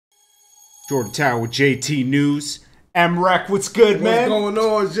Jordan Tower with JTNEWS. MREC, what's good, man? What's going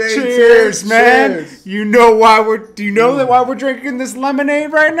on, JT? Cheers, man. Cheers. You know why do you know that why we're drinking this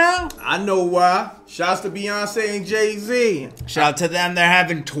lemonade right now? I know why. Shouts to Beyonce and Jay-Z. Shout out to them. They're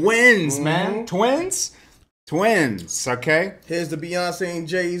having twins, man. Twins? Twins, okay? Here's the Beyonce and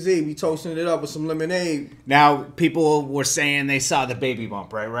Jay-Z. We toasting it up with some lemonade. Now, people were saying they saw the baby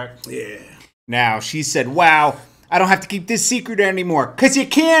bump, right? Yeah. Now, she said, wow, I don't have to keep this secret anymore. Because you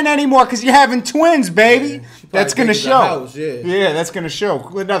can't anymore because you're having twins, baby. Yeah, that's going to show. House, yeah, that's going to show.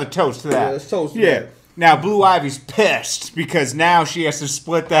 Another toast to that. Yeah, let's toast to that. that. Now, Blue Ivy's pissed because now she has to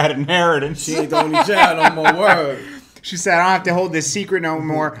split that inheritance. She ain't the only child no more. Word. She said, I don't have to hold this secret no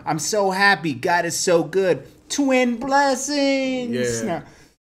more. I'm so happy. God is so good. Twin blessings. Yeah. Now,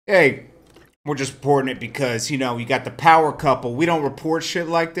 hey, we're just reporting it because, you know, you got the power couple. We don't report shit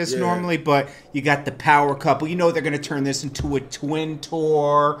like this normally, but you got the power couple. You know they're going to turn this into a twin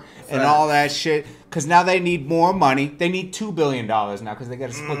tour and all that shit because now they need more money. They need $2 billion now because they got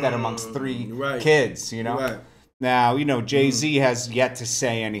to split that amongst three kids, you know? Right. Now, you know, Jay-Z has yet to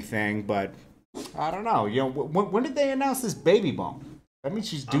say anything, but I don't know. You know, when did they announce this baby bump? That means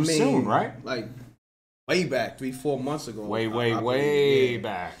she's due soon, right? Like, way back, 3-4 months ago. Way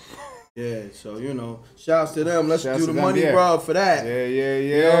back. Yeah, so, you know, shouts to them. Let's Shouts do the money rub for that. Yeah.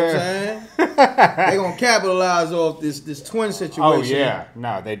 You know what I'm saying? They gonna capitalize off this twin situation. Oh, yeah.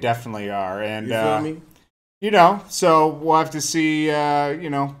 No, they definitely are. And, you feel me? You know, so we'll have to see, you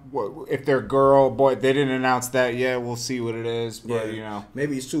know, if they're girl, boy. They didn't announce that yet. We'll see what it is. But, you know.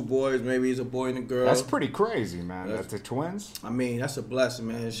 Maybe it's 2 boys. Maybe it's a boy and a girl. That's pretty crazy, man. That's the twins. I mean, that's a blessing,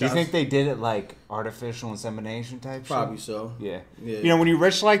 man. Do you think they did it like artificial insemination type Probably shit? so. Yeah. You know, when you're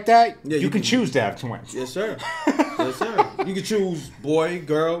rich like that, yeah, you can choose to have twins. Yes, sir. Yes, sir. You can choose boy,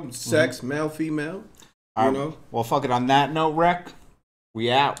 girl, sex, male, female. You know? Well, fuck it. On that note, Rec, we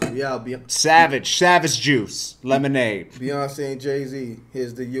out. We out. Savage juice, lemonade. Beyonce and Jay-Z.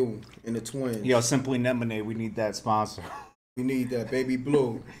 Here's the you and the twins. Yo, Simply Lemonade. We need that sponsor. We need that. Baby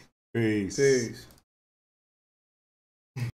Blue. Peace. Peace.